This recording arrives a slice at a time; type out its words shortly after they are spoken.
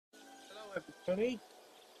Everybody,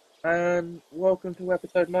 and welcome to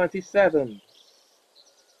episode 97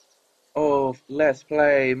 of Let's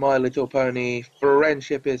Play My Little Pony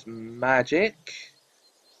Friendship is Magic,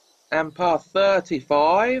 and part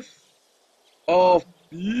 35 of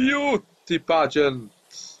Beauty Pageant,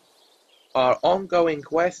 our ongoing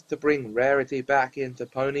quest to bring Rarity back into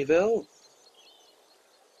Ponyville,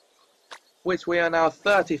 which we are now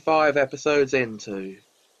 35 episodes into.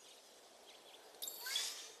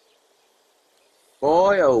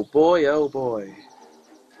 Boy, oh boy, oh boy.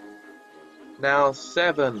 Now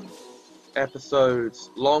 7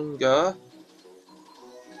 episodes longer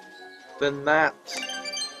than that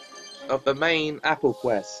of the main Apple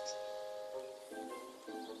quest.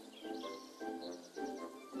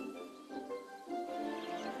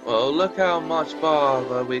 Well, look how much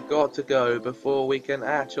farther we've got to go before we can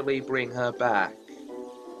actually bring her back.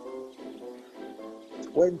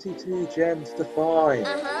 22 gems to find.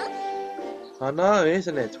 I know,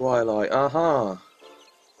 isn't it, Twilight? And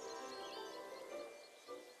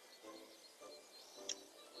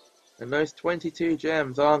those 22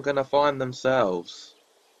 gems aren't gonna find themselves.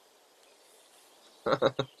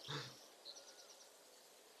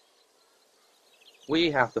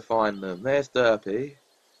 We have to find them. There's Derpy.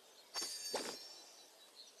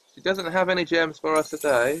 She doesn't have any gems for us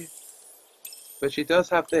today, but she does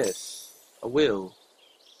have this. A will.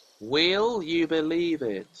 Will you believe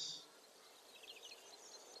it?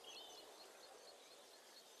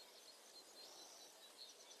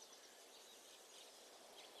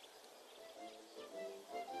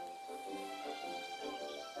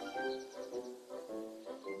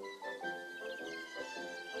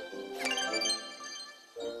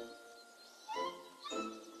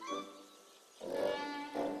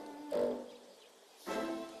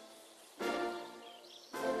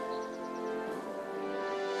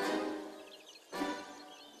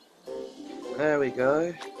 There we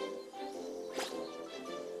go.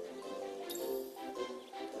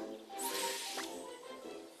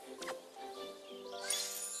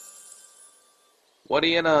 What do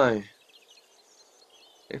you know?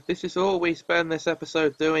 If this is all we spend this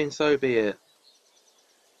episode doing, so be it.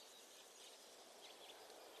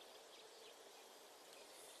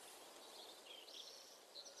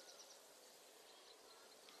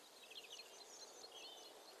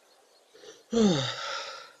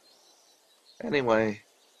 Anyway.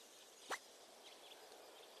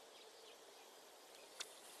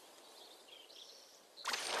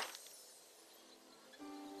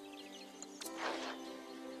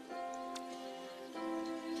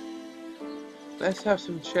 Let's have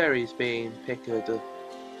some cherries being pickled.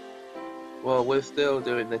 Well, we're still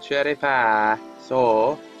doing the cherry pie,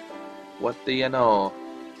 so what do you know?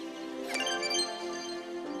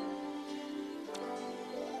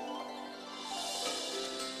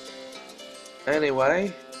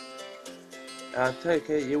 Anyway, I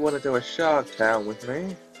take it you want to do a shark count with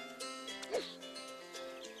me.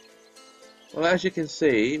 Well, as you can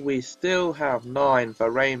see, we still have 9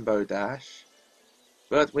 for Rainbow Dash,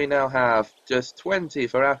 but we now have just 20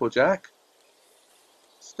 for Applejack,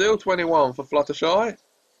 still 21 for Fluttershy,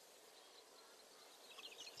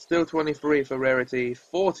 still 23 for Rarity,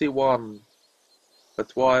 41 for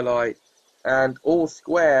Twilight, and all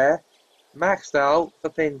square maxed out for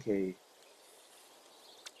Pinky.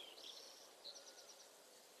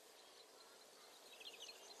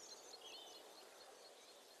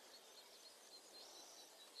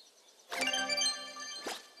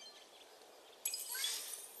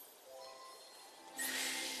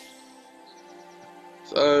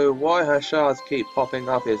 So why her shards keep popping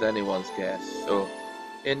up is anyone's guess, or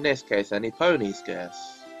in this case any pony's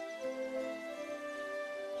guess.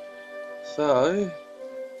 So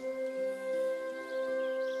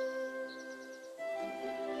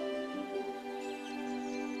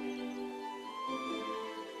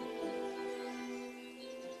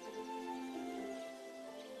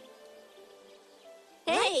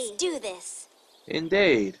Let's do this.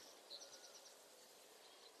 indeed.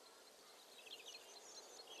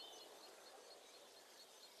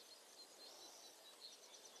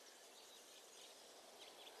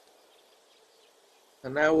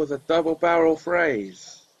 And that was a double barrel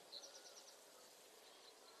phrase.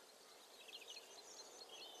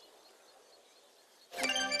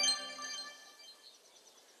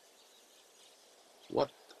 What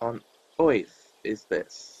on earth is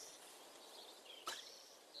this?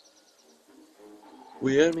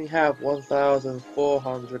 We only have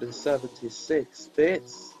 1,476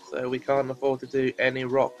 bits, so we can't afford to do any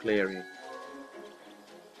rock clearing.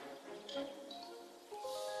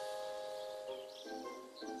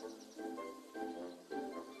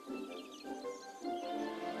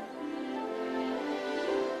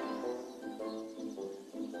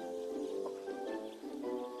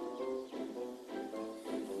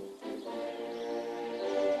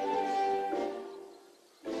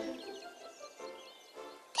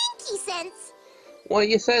 spidey sense. What are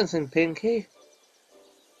you sensing, Pinky?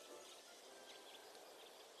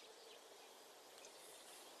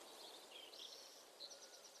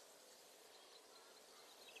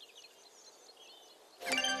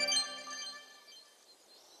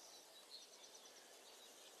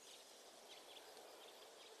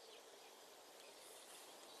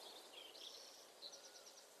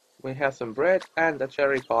 We have some bread and a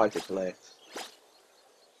cherry pie to collect.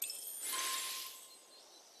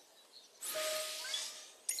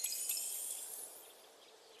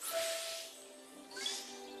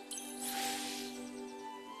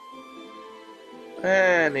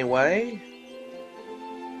 Anyway,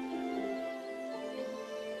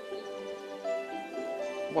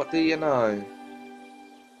 what do you know?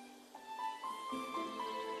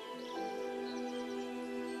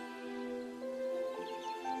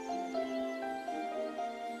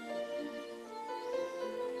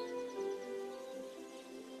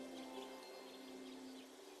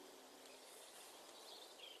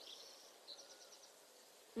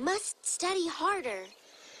 Must study harder.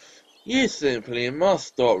 You simply must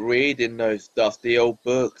stop reading those dusty old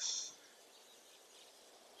books.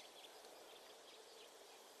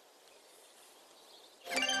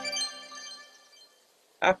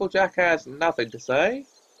 Applejack has nothing to say.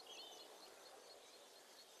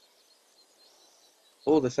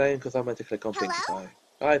 All the same, because I meant to click on Pinkie Hello? Pie.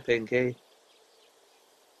 Hi, Pinky.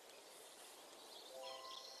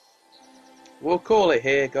 We'll call it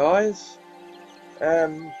here, guys.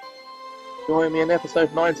 Join me in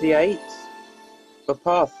episode 98 for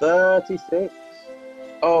part 36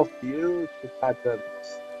 of Beauty Pageant.